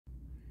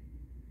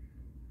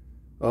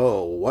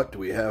Oh, what do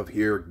we have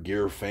here,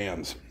 gear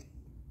fans?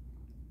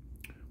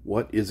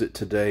 What is it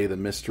today, the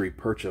mystery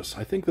purchase?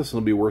 I think this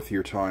will be worth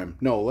your time.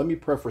 No, let me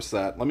preface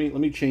that. Let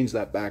me change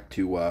that back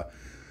to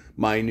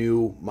my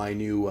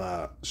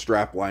new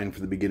strap line for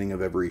the beginning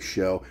of every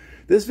show.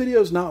 This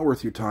video is not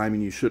worth your time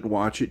and you shouldn't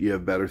watch it. You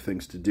have better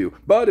things to do.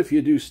 But if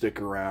you do stick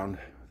around,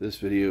 this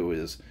video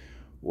is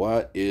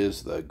what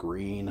is the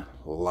green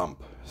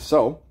lump?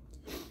 So,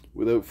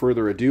 without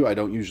further ado, I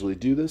don't usually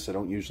do this. I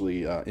don't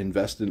usually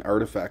invest in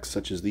artifacts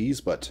such as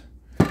these, but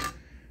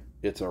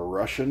it's a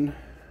Russian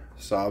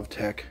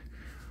Savtech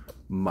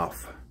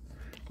muff.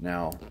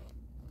 Now,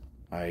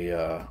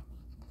 I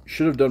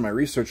should have done my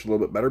research a little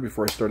bit better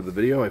before I started the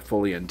video. I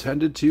fully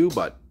intended to,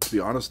 but to be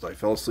honest, I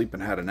fell asleep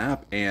and had a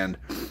nap and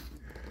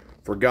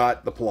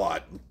forgot the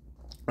plot.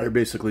 I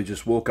basically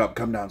just woke up,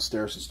 come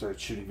downstairs, and started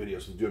shooting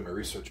videos and doing my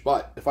research.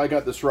 But if I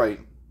got this right,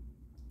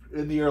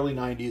 in the early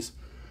 90s,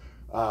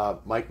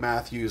 Mike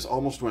Matthews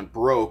almost went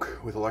broke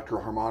with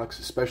electro-harmonics,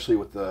 especially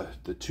with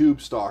the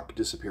tube stock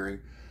disappearing.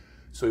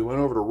 So he went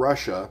over to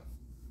Russia,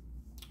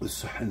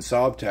 and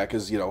Savtech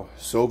is, you know,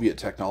 Soviet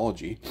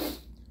technology.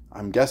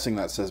 I'm guessing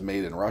that says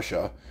made in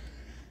Russia.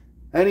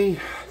 And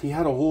he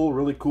had a whole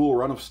really cool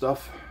run of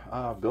stuff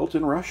built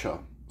in Russia.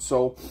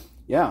 So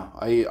yeah,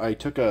 I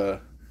took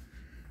a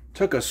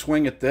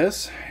swing at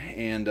this,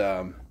 and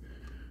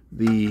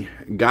the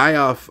guy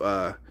off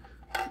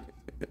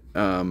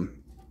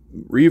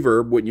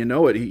Reverb, wouldn't you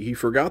know it, he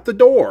forgot the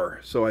door.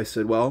 So I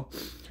said, well,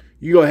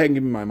 you go ahead and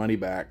give me my money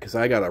back, because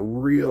I got a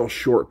real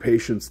short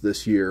patience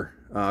this year.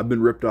 I've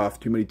been ripped off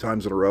too many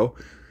times in a row.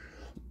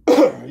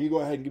 You go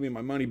ahead and give me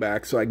my money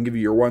back so I can give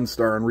you your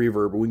 1-star on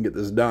Reverb and we can get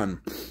this done.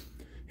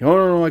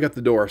 No, I got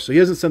the door. So he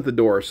hasn't sent the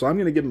door. So I'm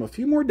going to give him a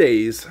few more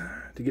days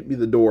to get me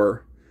the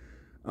door.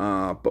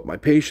 But my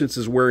patience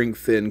is wearing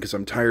thin because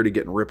I'm tired of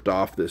getting ripped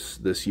off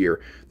this year.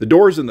 The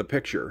door's in the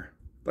picture.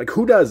 Like,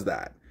 who does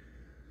that?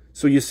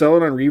 So you sell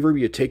it on Reverb,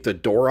 you take the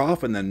door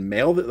off and then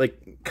mail it?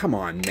 Like, come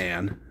on,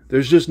 man.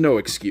 There's just no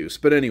excuse.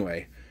 But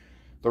anyway,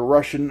 the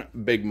Russian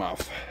Big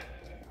Muff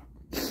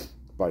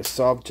by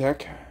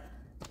Savtech,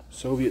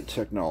 Soviet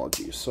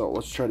technology. So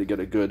let's try to get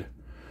a good,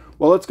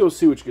 well, let's go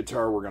see which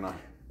guitar we're gonna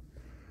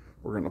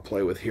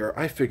play with here.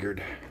 I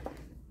figured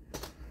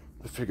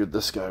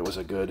this guy was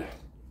a good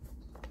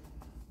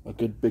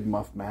Big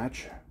Muff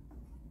match.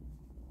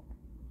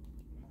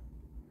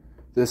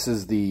 This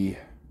is the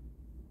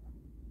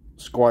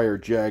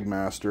Squier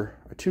Jagmaster.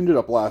 I tuned it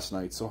up last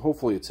night, so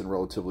hopefully it's in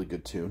relatively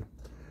good tune.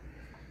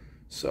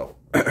 So,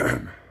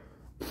 dang,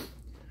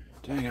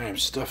 I am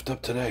stuffed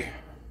up today.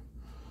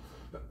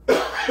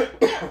 I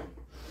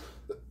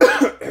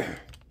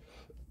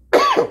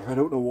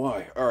don't know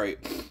why. Alright,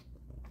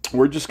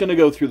 we're just going to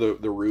go through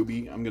the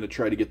Ruby. I'm going to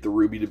try to get the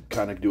Ruby to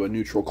kind of do a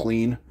neutral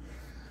clean.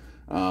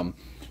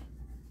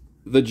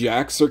 The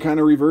jacks are kind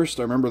of reversed.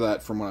 I remember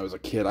that from when I was a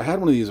kid. I had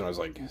one of these when I was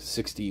like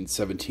 16,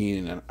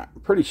 17, and I'm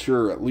pretty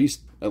sure at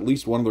least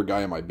one other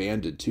guy in my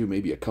band did too,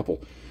 maybe a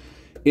couple.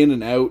 In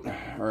and out.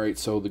 Alright,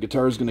 so the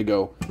guitar is going to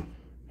go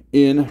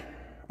in,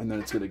 and then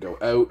it's going to go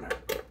out.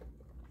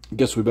 I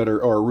guess we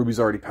better, oh, our Ruby's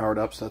already powered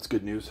up, so that's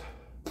good news.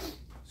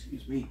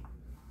 Excuse me.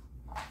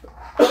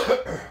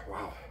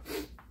 Wow.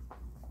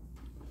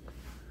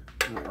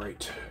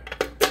 Alright.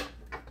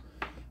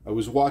 I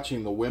was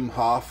watching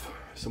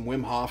some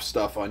Wim Hof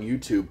stuff on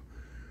YouTube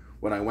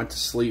when I went to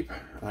sleep.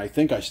 And I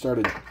think I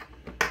started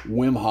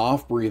Wim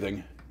Hof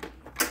breathing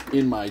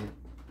in my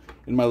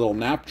little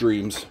nap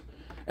dreams.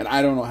 And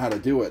I don't know how to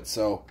do it,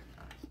 so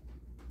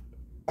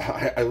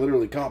I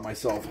literally caught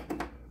myself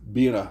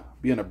being a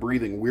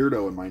breathing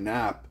weirdo in my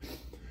nap,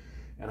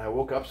 and I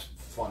woke up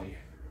funny.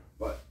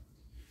 But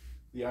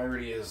the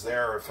irony is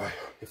there,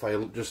 if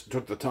I just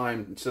took the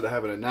time, instead of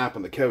having a nap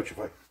on the couch, if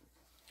I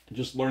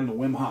just learned the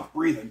Wim Hof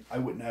breathing, I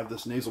wouldn't have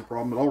this nasal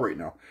problem at all right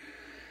now.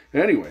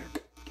 Anyway,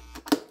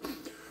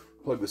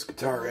 plug this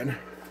guitar in.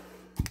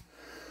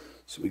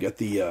 So we got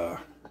the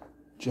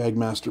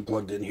Jagmaster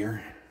plugged in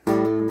here.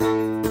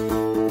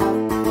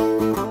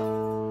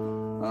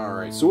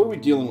 Alright, so what are we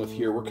dealing with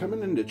here? We're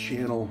coming into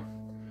channel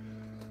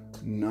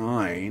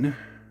 9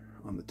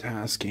 on the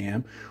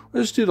Tascam.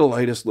 We'll just do the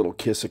lightest little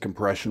kiss of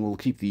compression. We'll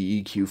keep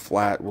the EQ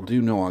flat. We'll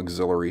do no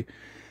auxiliary.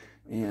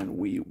 And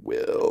we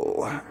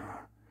will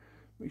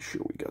make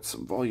sure we got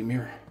some volume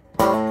here.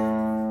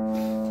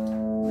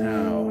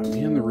 Now,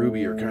 me and the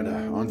Ruby are kind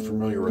of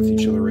unfamiliar with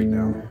each other right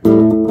now.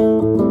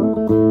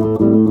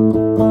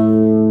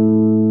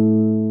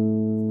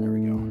 There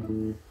we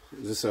go.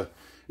 Is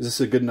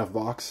this a good enough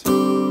Vox?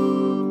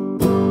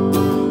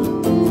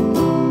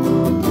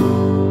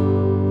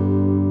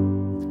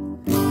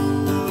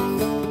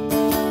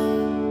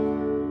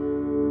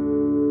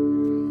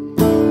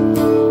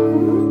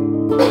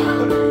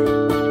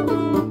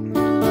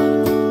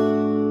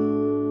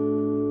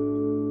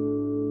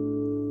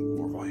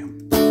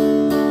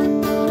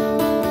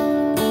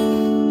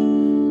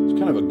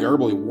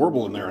 Garbly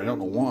warble in there, I don't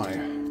know why.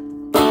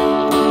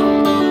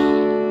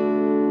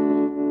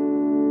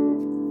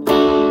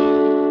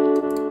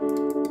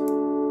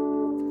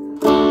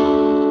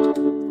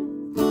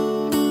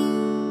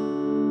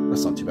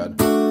 that's not too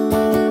bad.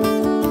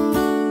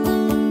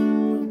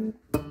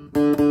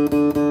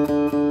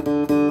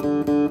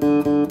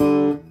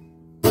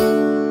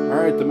 All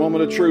right, the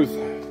moment of truth.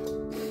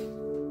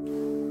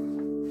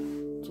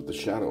 What's with the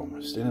shadow? Am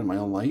I standing in my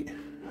own light?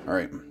 All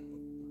right.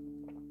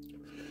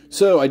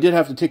 So I did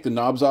have to take the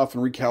knobs off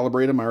and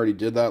recalibrate them. I already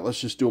did that.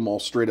 Let's just do them all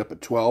straight up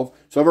at 12.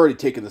 So I've already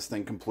taken this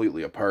thing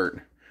completely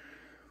apart.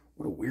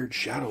 What a weird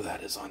shadow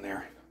that is on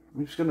there.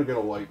 I'm just going to get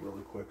a light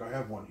really quick. I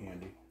have one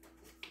handy.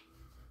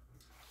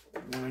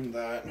 Wind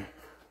that. Like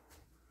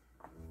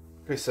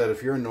I said,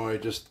 if you're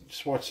annoyed, just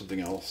watch something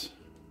else.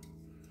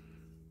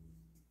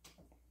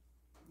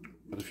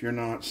 But if you're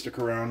not, stick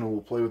around and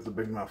we'll play with the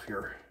big muff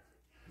here.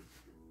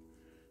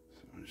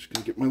 So I'm just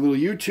going to get my little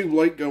YouTube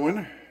light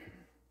going.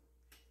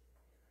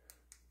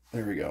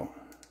 There we go.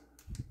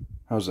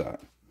 How's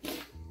that?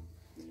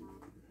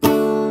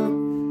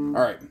 All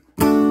right.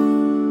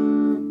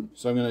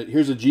 So I'm gonna,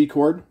 here's a G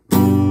chord.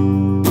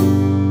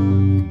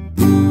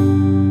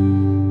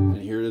 And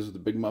here it is with the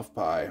big muff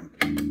pie.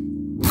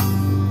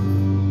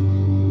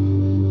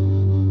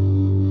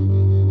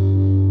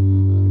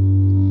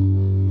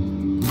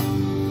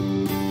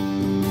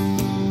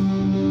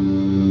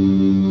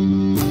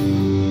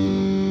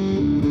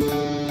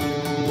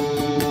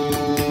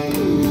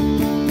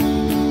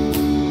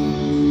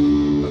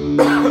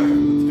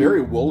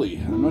 Very woolly.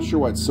 I'm not sure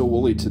why it's so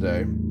woolly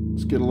today.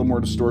 Let's get a little more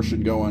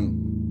distortion going,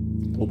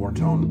 a little more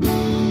tone.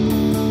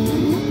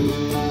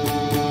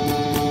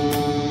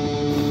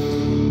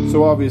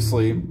 So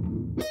obviously,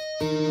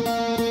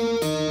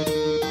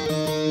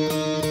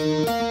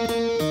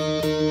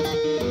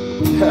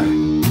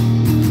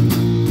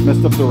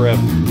 messed up the riff.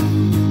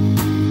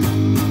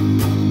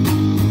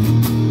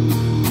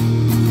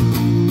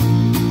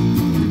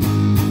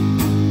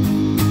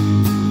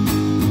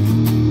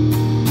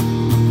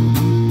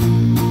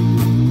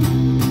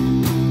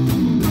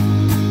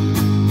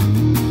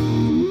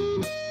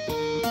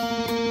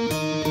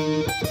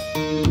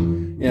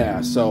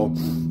 Yeah, so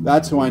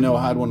that's who I know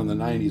had one in the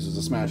 90s, was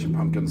the Smashing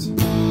Pumpkins.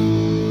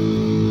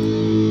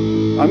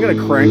 I'm going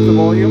to crank the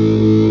volume.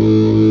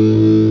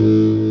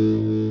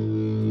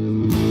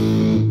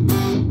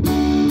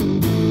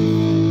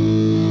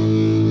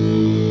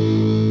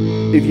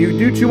 If you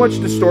do too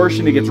much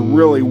distortion, it gets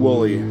really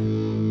woolly. And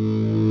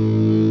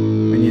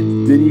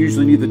then you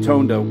usually need the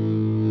tone to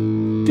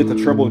get the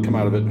treble to come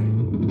out of it.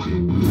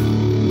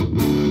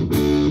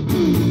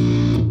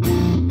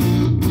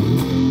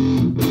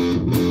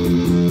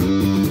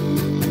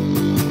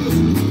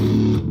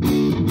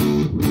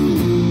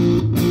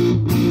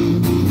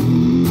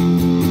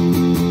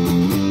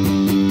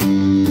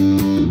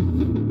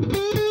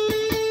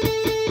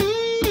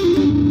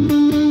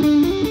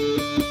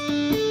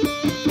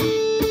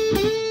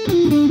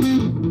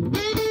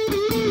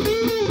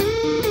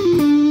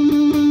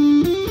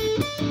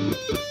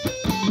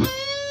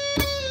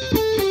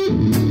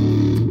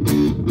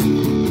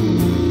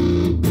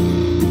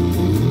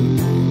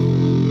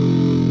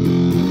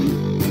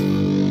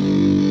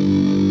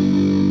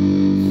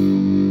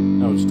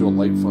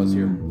 Light fuzz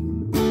here.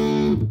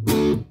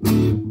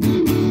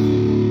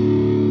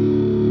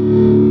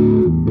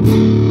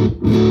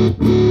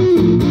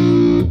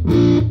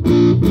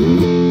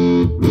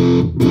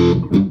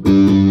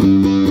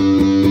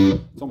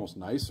 It's almost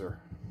nicer.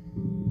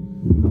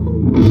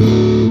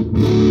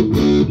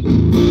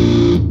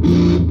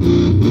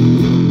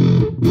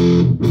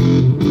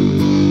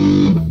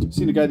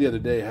 Seen a guy the other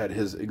day had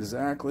his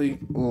exactly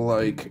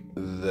like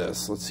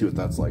this. Let's see what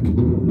that's like.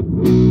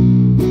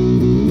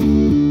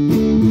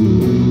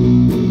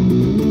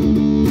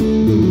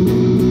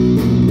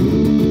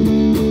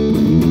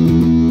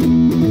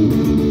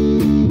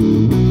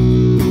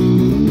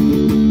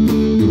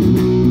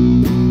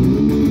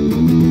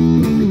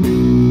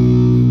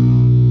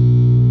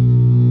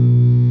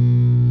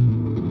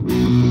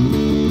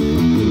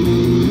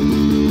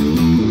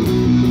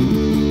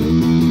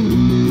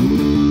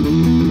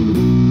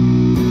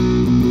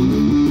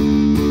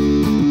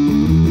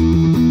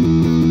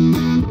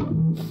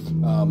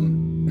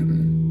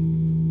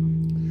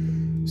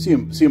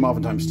 See him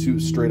oftentimes too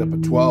straight up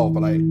at 12,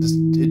 but it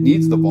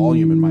needs the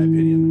volume in my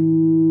opinion.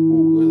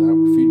 Ooh, look at that,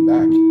 we're feeding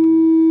back.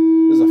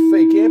 There's a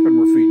fake amp and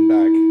we're feeding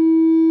back.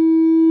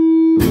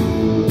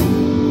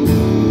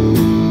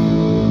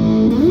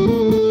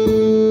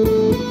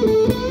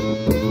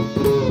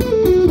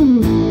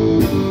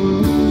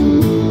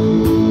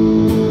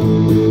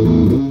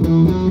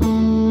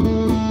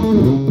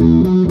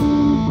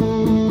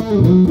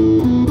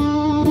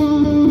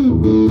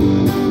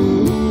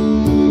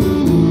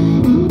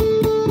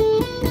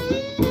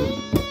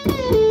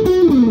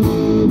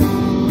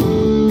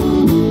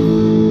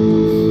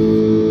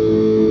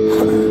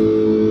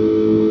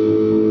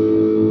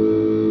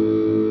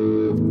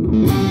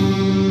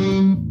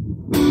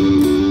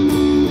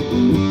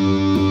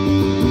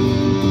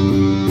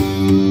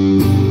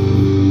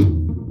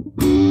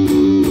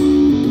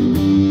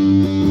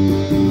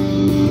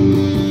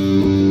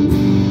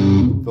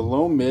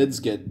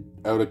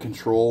 out of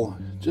control,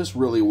 just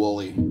really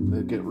woolly.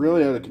 They get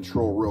really out of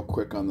control real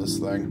quick on this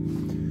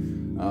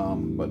thing.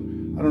 But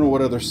I don't know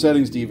what other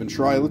settings to even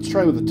try. Let's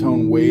try with the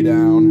tone way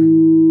down.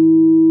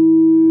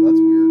 That's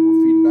weird.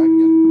 We're feeding back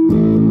again.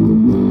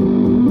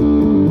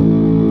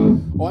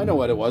 Oh, I know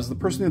what it was. The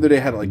person the other day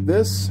had like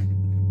this,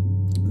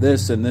 and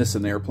this,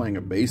 and they were playing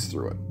a bass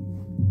through it.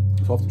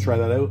 So I'll have to try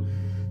that out.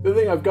 The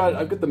thing I've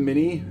got the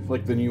Mini,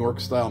 like the New York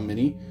style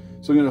Mini.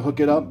 So I'm gonna hook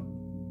it up.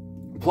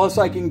 Plus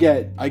I can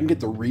get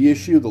the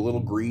reissue, the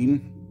little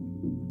green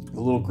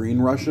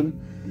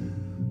Russian.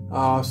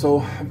 So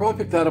I'll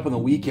probably pick that up on the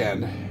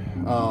weekend.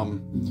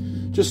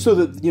 Just so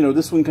that, you know,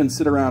 this one can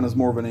sit around as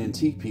more of an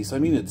antique piece. I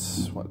mean,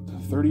 it's, what,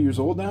 30 years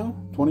old now?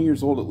 20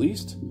 years old at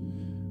least?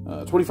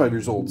 25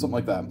 years old, something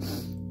like that.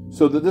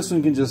 So that this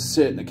one can just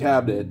sit in a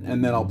cabinet,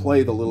 and then I'll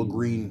play the little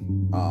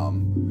green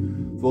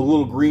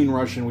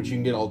Russian, which you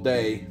can get all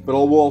day. But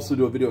we'll also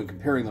do a video on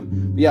comparing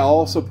them. But yeah, I'll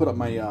also put up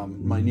my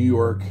my New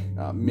York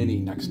Mini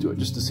next to it,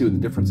 just to see what the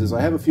difference is.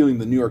 I have a feeling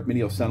the New York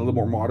Mini will sound a little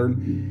more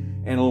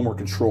modern and a little more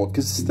controlled,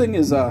 because this thing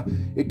is,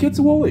 it gets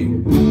woolly.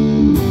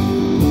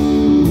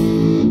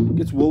 It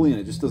gets woolly and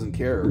it just doesn't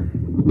care.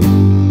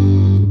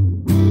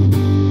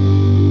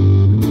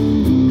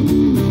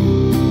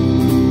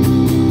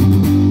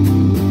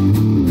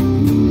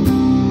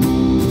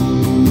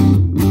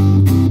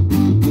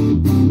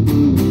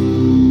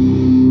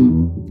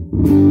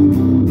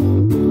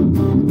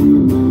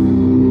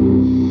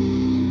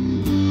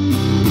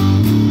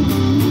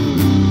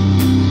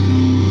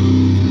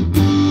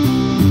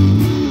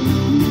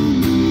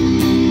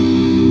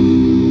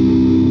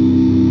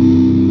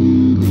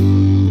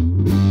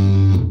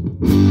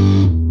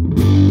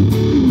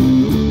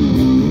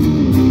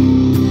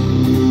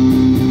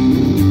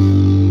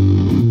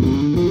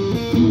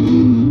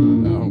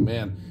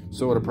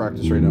 So out of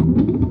practice right now.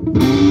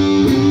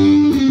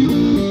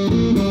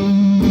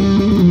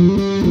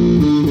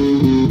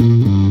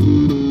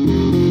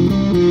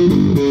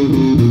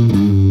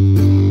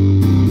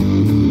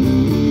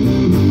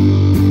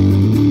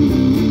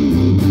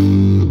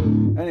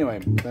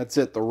 Anyway, that's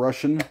it. The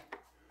Russian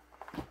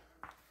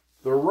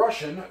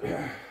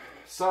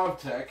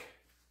Savtech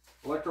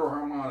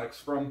Electro-Harmonics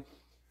from,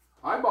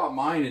 I bought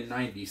mine in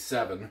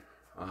 '97.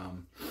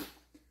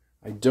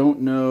 I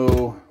don't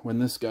know when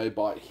this guy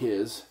bought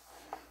his.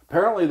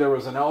 Apparently there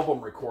was an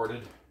album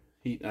recorded.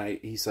 He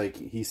said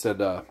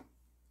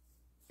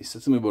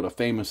something about a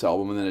famous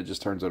album, and then it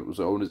just turns out it was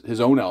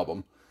his own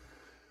album,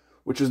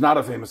 which is not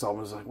a famous album.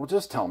 I was like, well,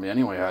 just tell me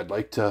anyway. I'd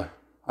like to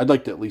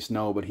at least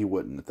know, but he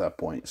wouldn't at that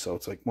point. So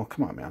it's like, well,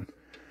 come on, man.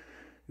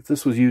 If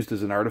this was used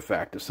as an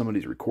artifact of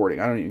somebody's recording,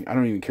 I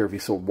don't even care if he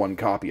sold one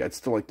copy. I'd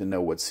still like to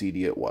know what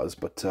CD it was,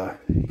 but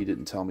he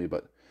didn't tell me.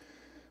 But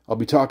I'll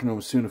be talking to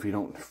him soon if he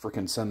don't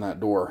frickin' send that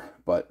door.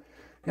 But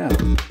yeah,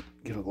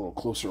 get a little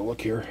closer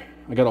look here.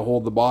 I gotta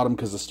hold the bottom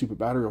because the stupid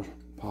battery will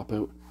pop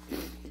out.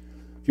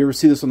 If you ever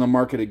see this on the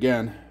market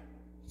again,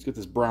 let's get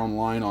this brown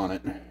line on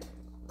it.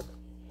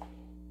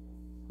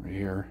 Right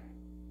here.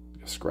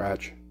 A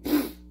scratch.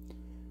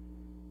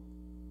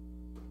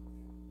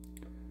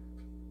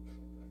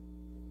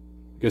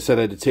 Like I said,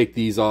 I had to take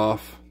these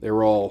off.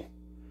 They're all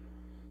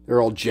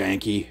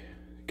janky,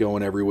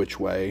 going every which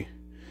way.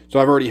 So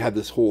I've already had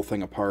this whole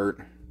thing apart.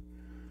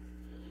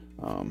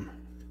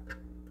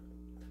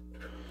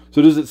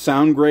 So does it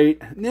sound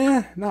great?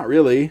 Nah, not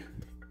really.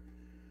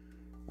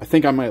 I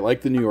think I might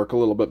like the New York a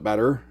little bit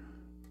better.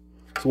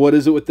 So what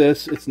is it with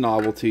this? It's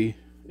novelty.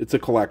 It's a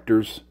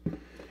collector's.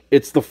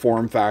 It's the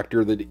form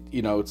factor that,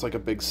 you know, it's like a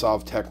big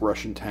Savtech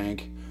Russian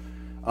tank.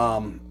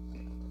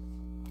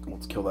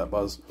 Let's kill that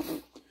buzz.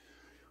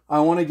 I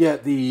want to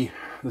get the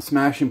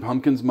Smashing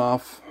Pumpkins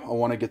muff. I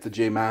want to get the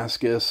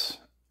Damascus.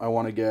 I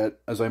want to get,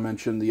 as I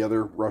mentioned, the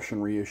other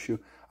Russian reissue.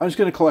 I'm just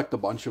going to collect a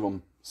bunch of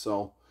them.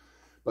 So,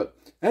 but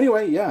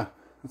anyway, yeah,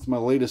 that's my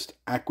latest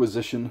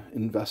acquisition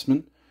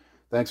investment.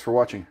 Thanks for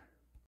watching.